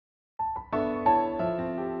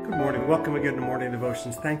morning. Welcome again to Morning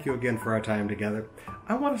Devotions. Thank you again for our time together.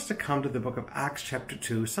 I want us to come to the book of Acts chapter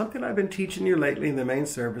 2, something I've been teaching you lately in the main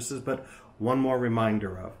services, but one more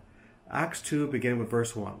reminder of. Acts 2, beginning with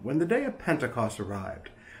verse 1. When the day of Pentecost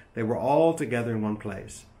arrived, they were all together in one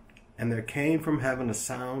place. And there came from heaven a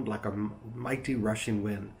sound like a mighty rushing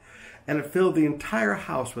wind, and it filled the entire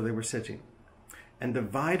house where they were sitting. And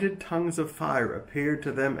divided tongues of fire appeared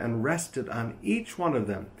to them and rested on each one of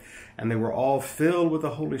them. And they were all filled with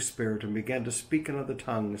the Holy Spirit and began to speak in other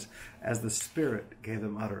tongues as the Spirit gave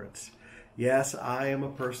them utterance. Yes, I am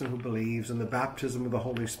a person who believes in the baptism of the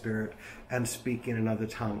Holy Spirit and speaking in other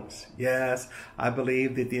tongues. Yes, I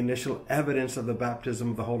believe that the initial evidence of the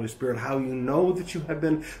baptism of the Holy Spirit, how you know that you have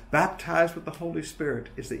been baptized with the Holy Spirit,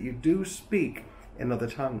 is that you do speak in other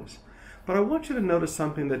tongues. But I want you to notice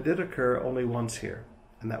something that did occur only once here,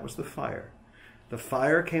 and that was the fire. The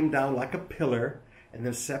fire came down like a pillar and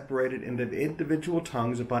then separated into individual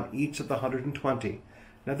tongues upon each of the 120.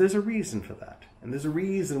 Now there's a reason for that, and there's a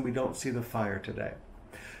reason we don't see the fire today.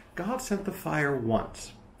 God sent the fire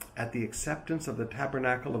once at the acceptance of the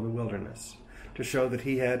tabernacle of the wilderness to show that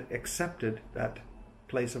he had accepted that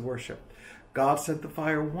place of worship. God sent the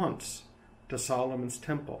fire once to Solomon's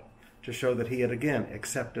temple to show that he had again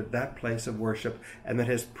accepted that place of worship and that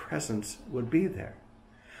his presence would be there.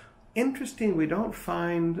 Interesting, we don't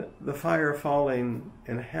find the fire falling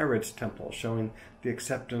in Herod's temple, showing the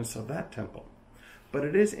acceptance of that temple. But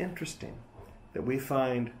it is interesting that we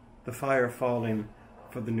find the fire falling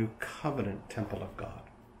for the new covenant temple of God.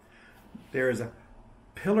 There is a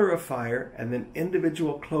pillar of fire and then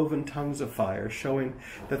individual cloven tongues of fire, showing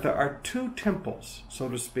that there are two temples, so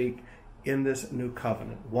to speak, in this new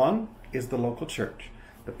covenant. One is the local church.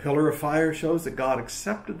 The pillar of fire shows that God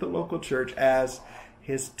accepted the local church as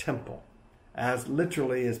his temple, as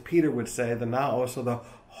literally, as Peter would say, the naos, or the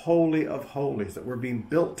holy of holies, that we're being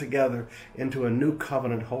built together into a new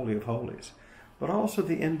covenant holy of holies. But also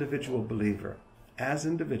the individual believer. As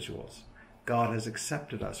individuals, God has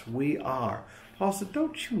accepted us. We are. Paul said,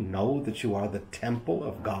 don't you know that you are the temple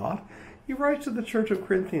of God? He writes to the church of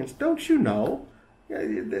Corinthians, don't you know?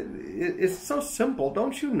 It's so simple.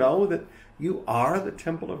 Don't you know that you are the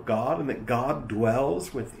temple of God and that God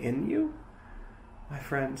dwells within you? My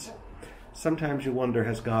friends, sometimes you wonder,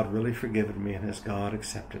 has God really forgiven me and has God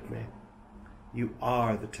accepted me? You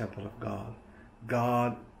are the temple of God.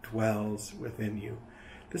 God dwells within you.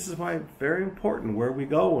 This is why it's very important where we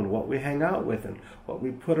go and what we hang out with and what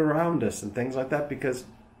we put around us and things like that, because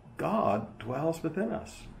God dwells within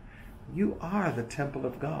us. You are the temple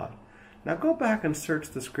of God. Now go back and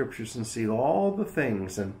search the scriptures and see all the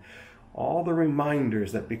things and all the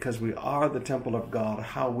reminders that because we are the temple of God,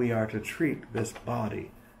 how we are to treat this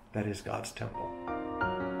body that is God's temple.